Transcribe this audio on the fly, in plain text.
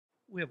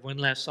We have one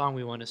last song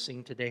we want to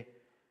sing today.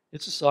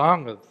 It's a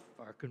song of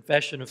our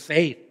confession of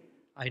faith.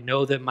 I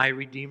know that my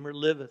Redeemer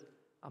liveth.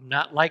 I'm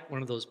not like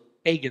one of those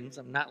pagans.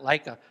 I'm not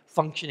like a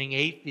functioning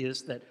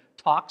atheist that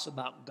talks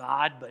about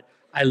God, but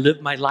I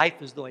live my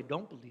life as though I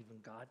don't believe in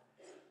God.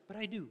 But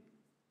I do.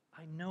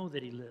 I know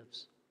that He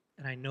lives,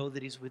 and I know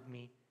that He's with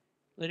me.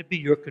 Let it be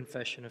your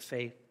confession of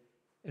faith.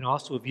 And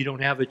also, if you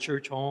don't have a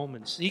church home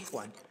and seek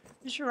one,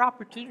 this is your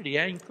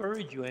opportunity. I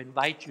encourage you, I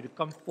invite you to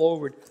come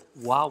forward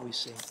while we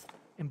sing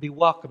and be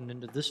welcomed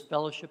into this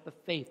fellowship of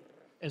faith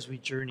as we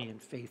journey in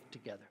faith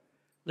together.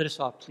 Let us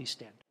all please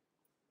stand.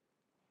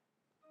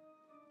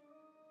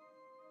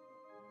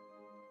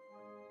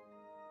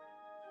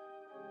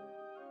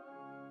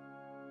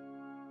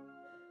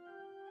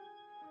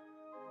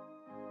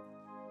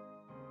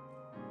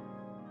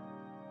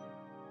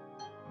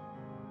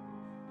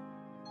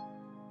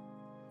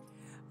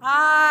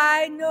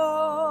 I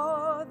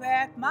know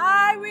that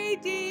my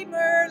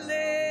Redeemer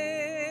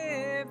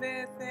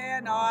liveth,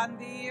 and on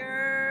the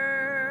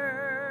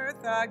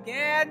earth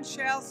again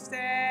shall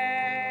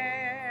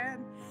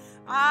stand.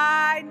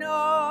 I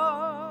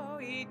know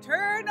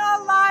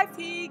eternal life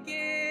He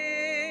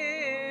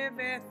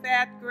giveth,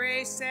 that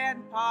grace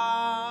and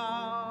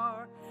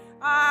power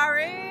are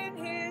in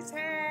His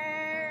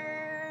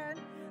hand.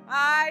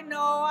 I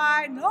know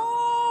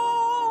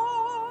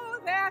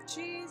that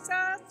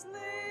Jesus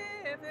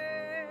liveth,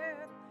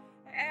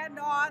 and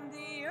on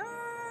the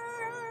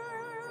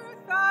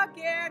earth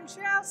again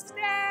shall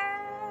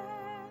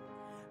stand.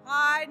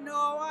 I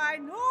know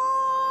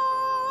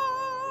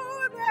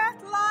that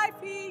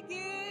life He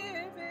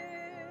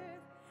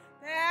giveth,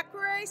 that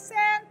grace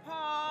and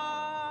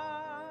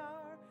power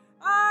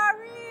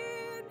are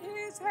in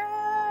His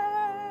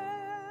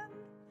hand.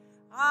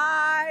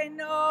 I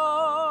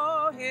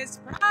know His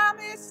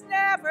promise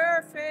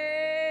never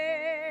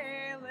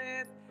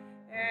faileth,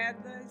 and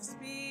the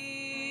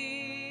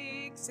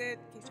speaks it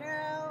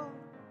shall.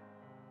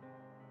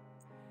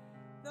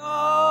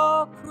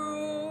 Though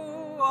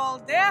cruel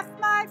death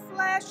my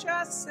flesh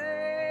assaileth,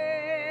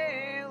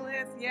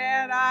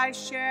 yet I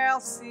shall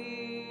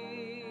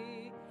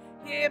see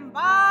Him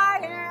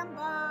by and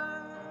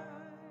by.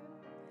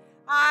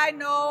 I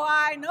know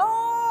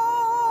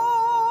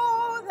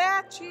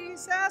that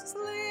Jesus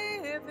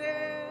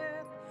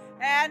liveth,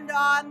 and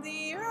on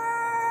the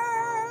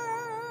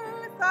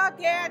earth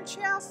again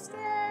shall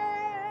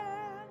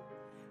stand.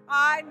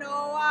 I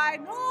know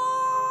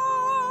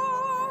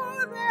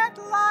that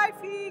life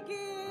He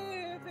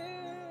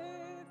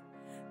giveth,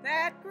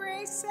 that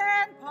grace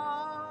and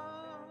power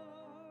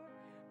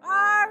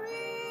are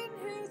in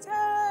His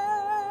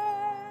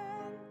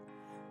hand.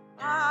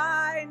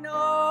 I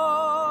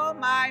know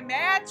my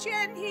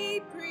mansion He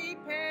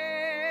prepareth,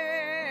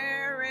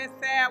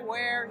 that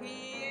where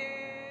He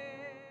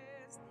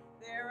is,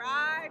 there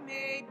I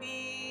may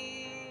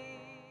be.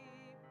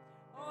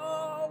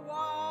 Oh,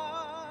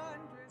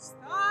 wondrous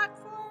thought,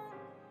 for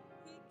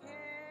He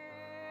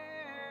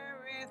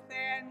careth,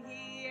 and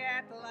He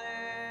at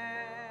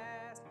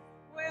last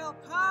will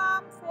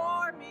come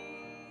for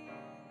me.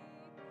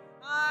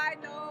 I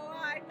know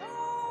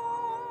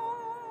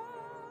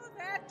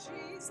that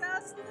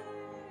Jesus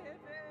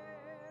liveth,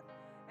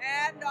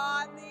 and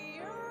on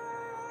the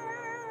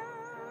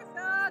earth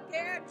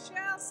again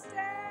shall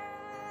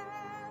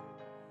stand.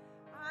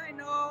 I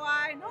know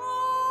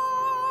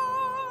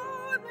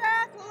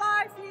that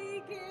life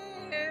He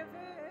giveth,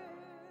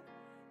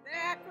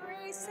 that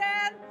grace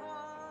and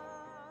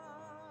power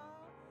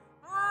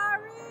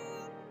are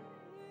in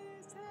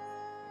His hand.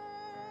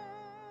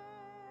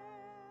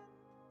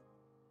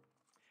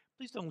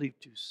 Please don't leave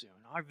too soon.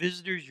 Our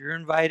visitors, you're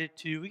invited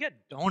to. We got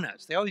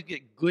donuts. They always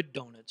get good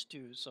donuts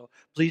too. So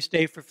please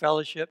stay for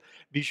fellowship.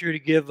 Be sure to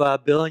give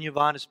Bill and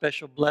Yvonne a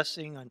special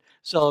blessing on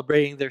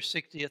celebrating their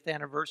 60th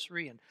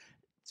anniversary, and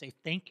say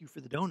thank you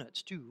for the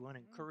donuts too. We want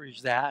to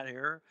encourage that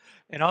here.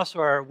 And also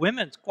our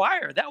women's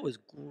choir. That was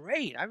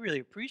great. I really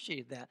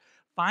appreciate that.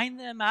 Find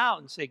them out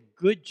and say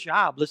good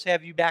job. Let's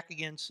have you back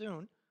again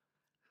soon.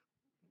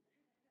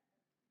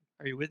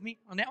 Are you with me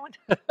on that one?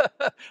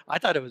 I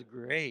thought it was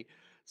great.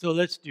 So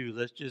let's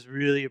just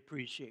really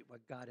appreciate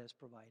what God has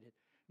provided.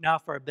 Now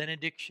for our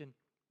benediction,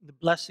 the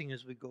blessing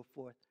as we go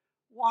forth.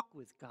 Walk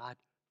with God.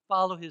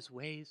 Follow His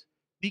ways.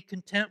 Be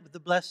content with the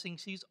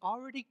blessings He's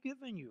already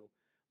given you.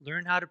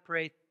 Learn how to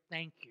pray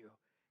thank you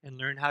and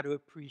learn how to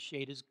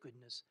appreciate His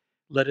goodness.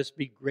 Let us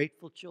be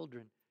grateful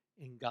children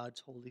in God's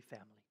holy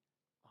family.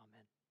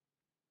 Amen.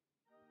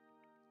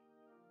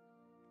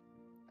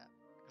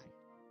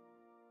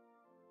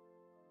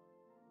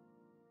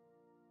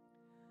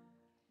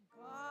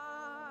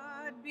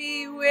 God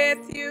be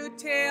with you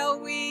till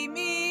we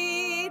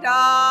meet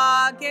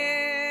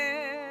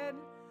again.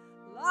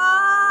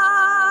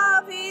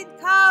 Loving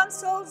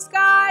counsels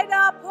guide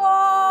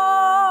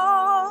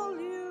uphold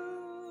you.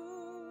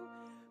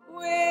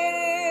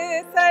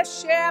 With a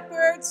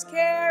shepherd's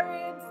care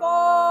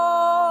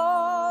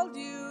enfold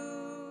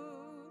you.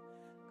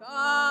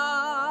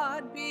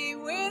 God be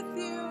with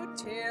you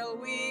till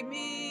we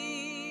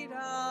meet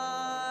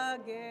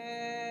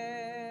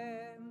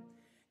again.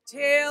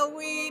 till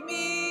we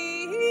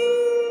meet,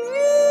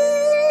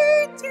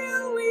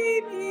 till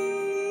we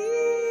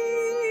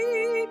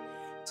meet,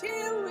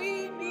 till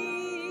we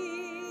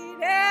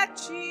meet at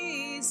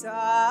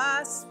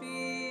Jesus'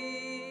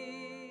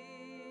 feet,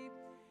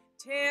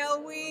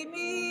 till we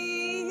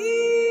meet,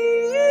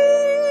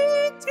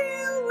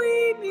 till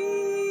we meet.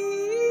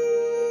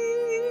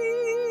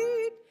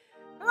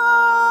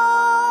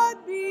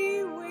 God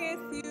be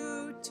with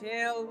you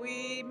till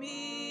we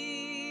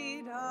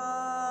meet again.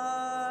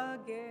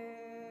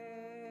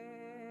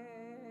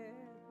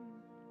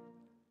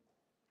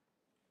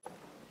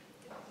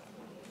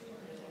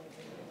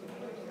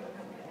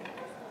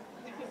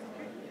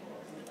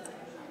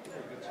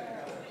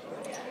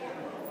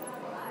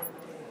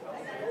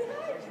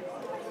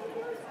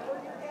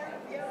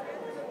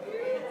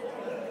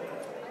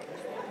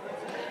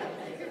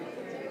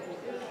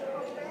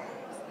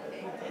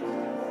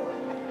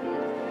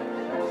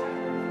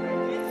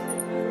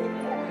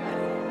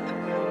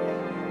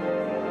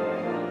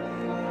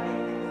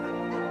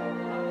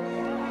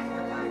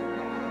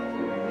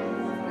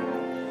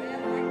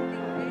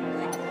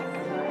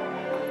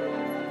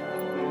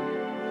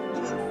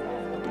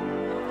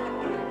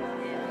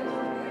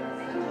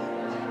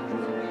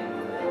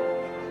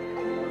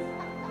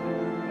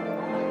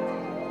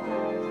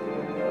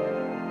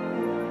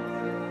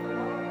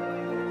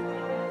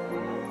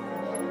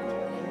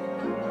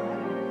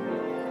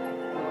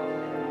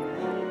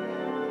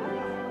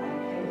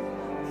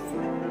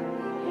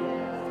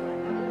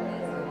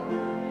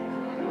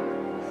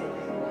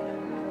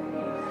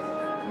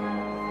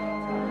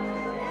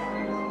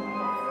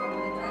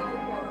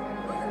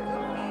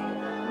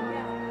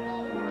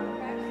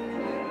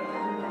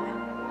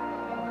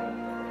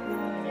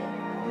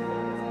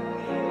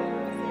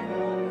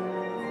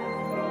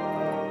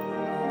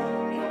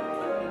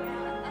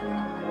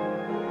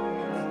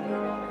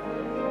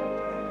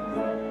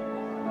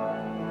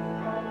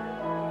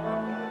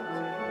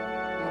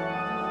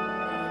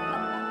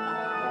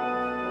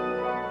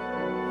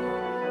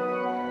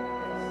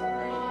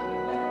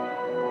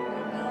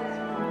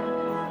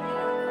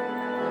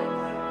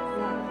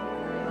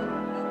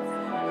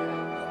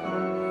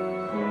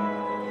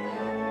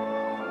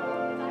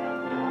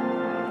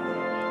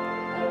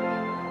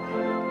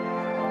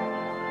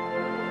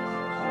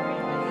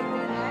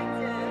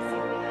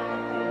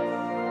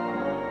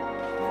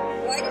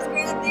 Do I just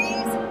grab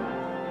these?